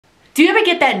Do you ever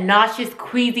get that nauseous,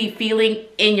 queasy feeling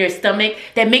in your stomach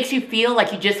that makes you feel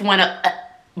like you just want to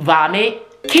vomit?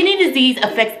 Kidney disease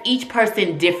affects each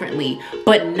person differently,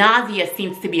 but nausea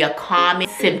seems to be a common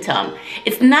symptom.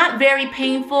 It's not very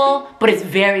painful, but it's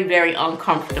very, very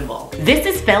uncomfortable. This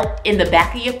is felt in the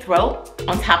back of your throat,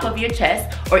 on top of your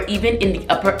chest, or even in the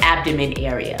upper abdomen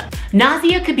area.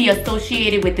 Nausea could be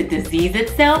associated with the disease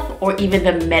itself or even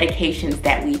the medications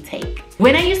that we take.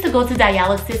 When I used to go to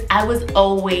dialysis, I was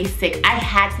always sick. I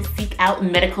had to seek out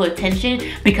medical attention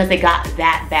because it got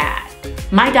that bad.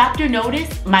 My doctor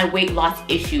noticed my weight loss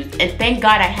issues, and thank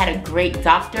God I had a great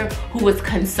doctor who was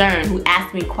concerned, who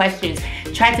asked me questions,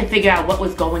 tried to figure out what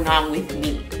was going on with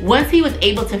me. Once he was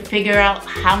able to figure out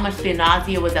how much the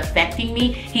nausea was affecting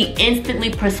me, he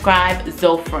instantly prescribed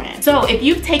Zofran. So if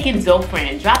you've taken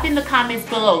Zofran, drop in the comments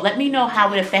below. Let me know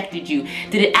how it affected you.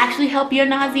 Did it actually help your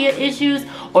nausea issues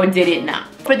or did it not?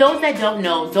 For those that don't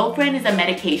know, Zofran is a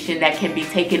medication that can be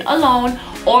taken alone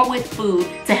or with food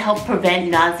to help prevent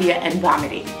nausea and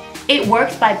vomiting. It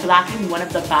works by blocking one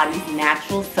of the body's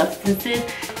natural substances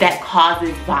that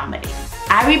causes vomiting.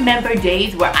 I remember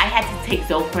days where I had to take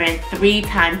Zofran 3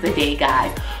 times a day,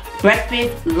 guys.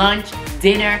 Breakfast, lunch,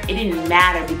 dinner, it didn't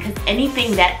matter because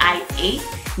anything that I ate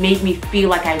made me feel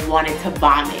like I wanted to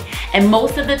vomit. And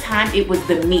most of the time it was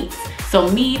the meats.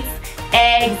 So meats,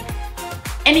 eggs,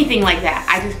 anything like that.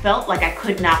 I just felt like I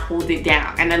could not hold it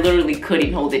down, and I literally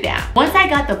couldn't hold it down. Once I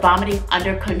got the vomiting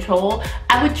under control,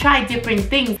 I would try different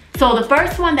things. So the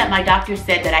first one that my doctor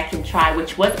said that I can try,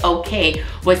 which was okay,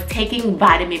 was taking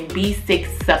vitamin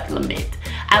B6 supplement.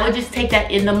 I would just take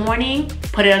that in the morning,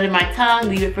 put it under my tongue,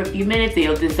 leave it for a few minutes,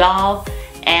 it'll dissolve,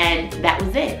 and that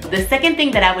was it. The second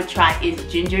thing that I would try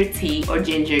is ginger tea or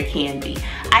ginger candy.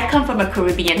 I come from a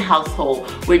Caribbean household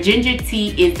where ginger tea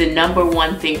is the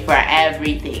 #1 thing for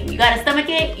everything. You got a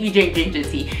stomachache, you drink ginger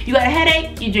tea. You got a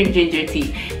headache, you drink ginger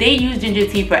tea. They use ginger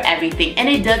tea for everything, and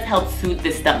it does help soothe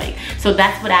the stomach. So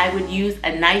that's what I would use,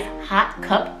 a nice hot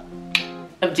cup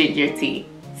of ginger tea.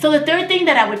 So the third thing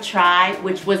that I would try,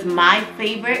 which was my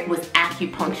favorite, was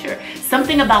acupuncture.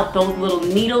 Something about those little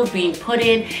needles being put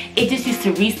in, it just used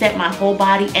to reset my whole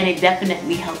body, and it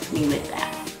definitely helped me with that.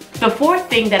 The fourth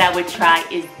thing that I would try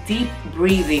is deep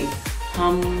breathing.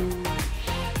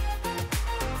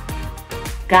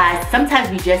 Guys,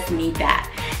 sometimes we just need that.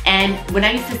 And when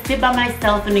I used to sit by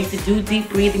myself and I used to do deep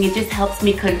breathing, it just helps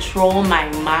me control my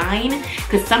mind,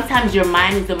 because sometimes your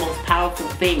mind is the most powerful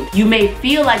thing. You may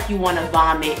feel like you want to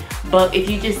vomit, but if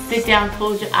you just sit down,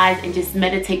 close your eyes, and just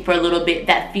meditate for a little bit,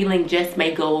 that feeling just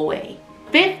may go away.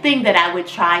 Fifth thing that I would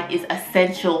try is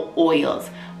essential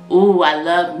oils. Ooh, I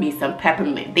love me some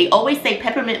peppermint. They always say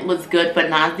peppermint was good for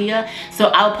nausea, so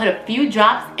I'll put a few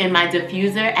drops in my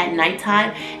diffuser at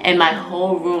nighttime and my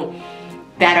whole room.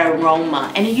 That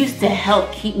aroma, and it used to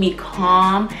help keep me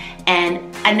calm, and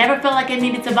I never felt like I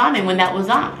needed to vomit when that was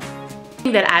on. The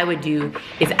thing that I would do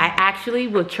is I actually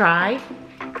will try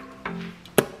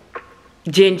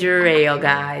ginger ale,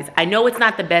 guys. I know it's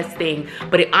not the best thing,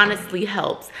 but it honestly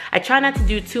helps. I try not to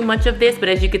do too much of this, but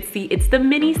as you can see, it's the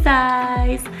mini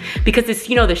size because it's,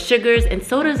 you know, the sugars and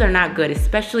sodas are not good,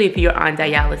 especially if you're on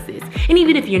dialysis. And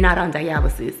even if you're not on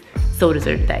dialysis, sodas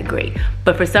aren't that great.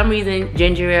 But for some reason,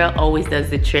 ginger ale always does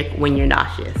the trick when you're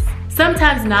nauseous.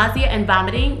 Sometimes nausea and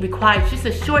vomiting requires just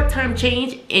a short-term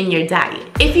change in your diet.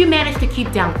 If you manage to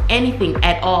keep down anything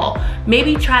at all,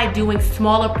 maybe try doing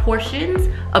smaller portions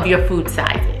of your food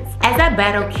sizes. As I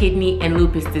battle kidney and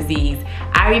lupus disease,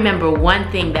 I remember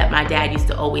one thing that my dad used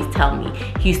to always tell me.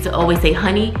 He used to always say,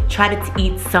 honey, try to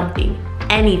eat something,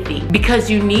 anything,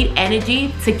 because you need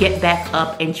energy to get back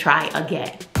up and try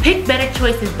again. Pick better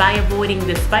choices by avoiding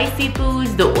the spicy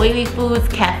foods, the oily foods,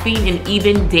 caffeine, and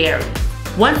even dairy.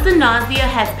 Once the nausea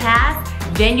has passed,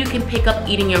 then you can pick up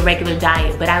eating your regular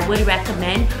diet, but I would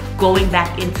recommend going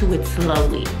back into it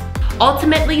slowly.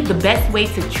 Ultimately, the best way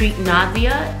to treat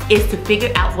nausea is to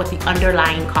figure out what the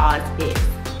underlying cause is.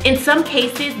 In some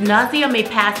cases, nausea may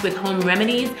pass with home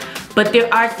remedies, but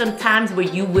there are some times where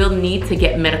you will need to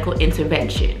get medical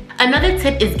intervention. Another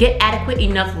tip is get adequate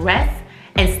enough rest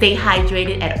and stay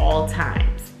hydrated at all times.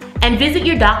 And visit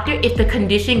your doctor if the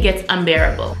condition gets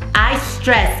unbearable. I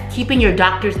stress keeping your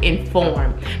doctors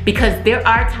informed because there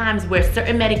are times where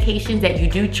certain medications that you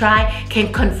do try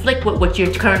can conflict with what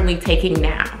you're currently taking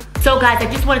now. So guys,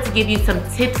 I just wanted to give you some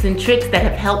tips and tricks that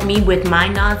have helped me with my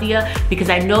nausea, because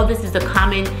I know this is a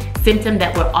common symptom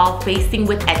that we're all facing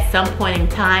with at some point in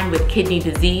time with kidney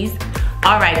disease.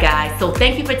 Alright guys, so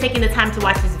thank you for taking the time to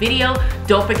watch this video.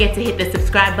 Don't forget to hit the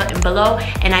subscribe button below,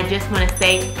 and I just want to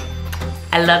say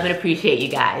I love and appreciate you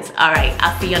guys. Alright,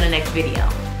 I'll see you on the next video.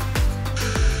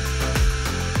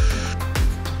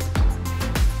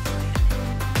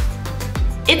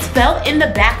 It's felt in the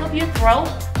back of your throat,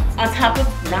 on top of,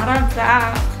 not on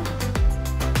top.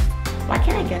 Why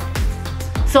can't I get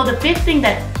this? So the fifth thing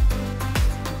that,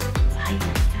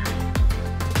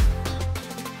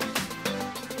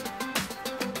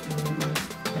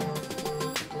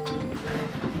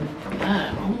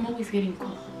 I'm always getting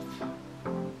calls.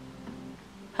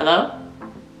 Hello?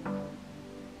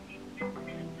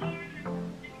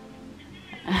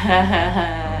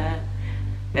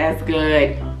 That's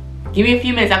good. Give me a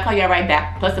few minutes, I'll call you right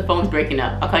back. Plus the phone's breaking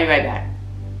up. I'll call you right back.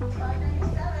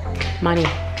 Money.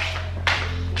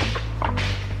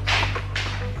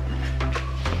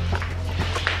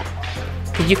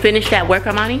 Did you finish that work,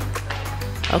 Amani?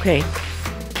 Okay.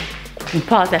 You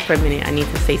pause that for a minute. I need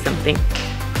to say something.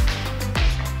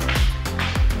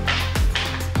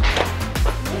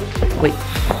 Wait.